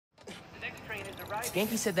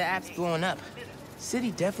Genki said the app's blowing up.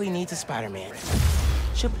 City definitely needs a Spider-Man.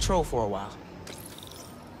 Should patrol for a while.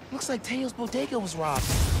 Looks like Teo's bodega was robbed.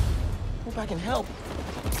 Hope I can help.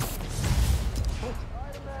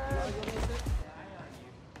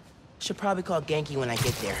 Should probably call Genki when I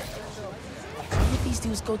get there. Why would these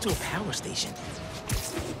dudes go to a power station?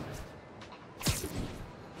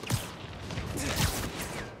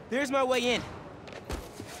 There's my way in.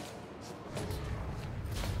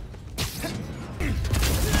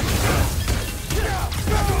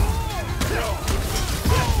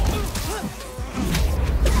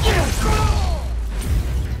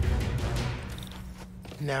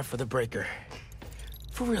 Now for the breaker.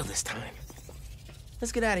 For real this time.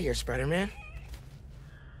 Let's get out of here, Spider-Man.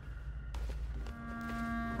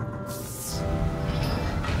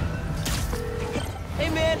 Hey,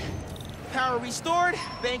 man. Power restored,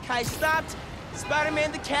 bank heist stopped,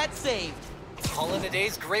 Spider-Man the cat saved. Call it a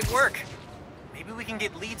day's great work. Maybe we can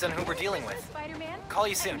get leads on who we're dealing with. Spider-Man? Call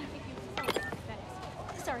you soon.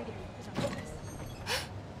 Sorry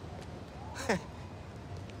to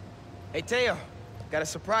Hey, Teo. Got a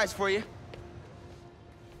surprise for you.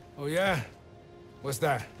 Oh, yeah? What's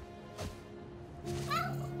that?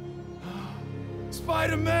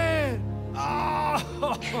 Spider-Man!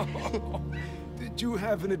 Oh! Did you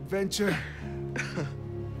have an adventure?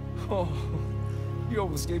 Oh, you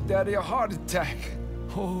almost gave Daddy a heart attack.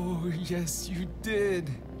 Oh, yes, you did.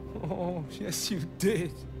 Oh, yes, you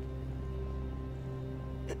did.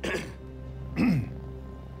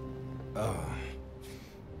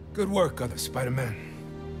 Good work, other Spider-Man.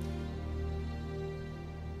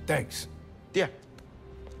 Thanks. Yeah.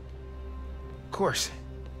 Of course.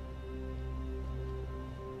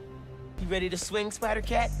 You ready to swing,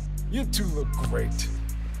 Spider-Cat? You two look great.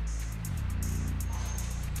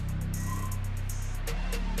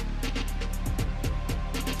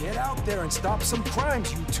 Get out there and stop some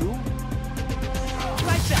crimes, you two.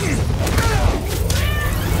 Lights out!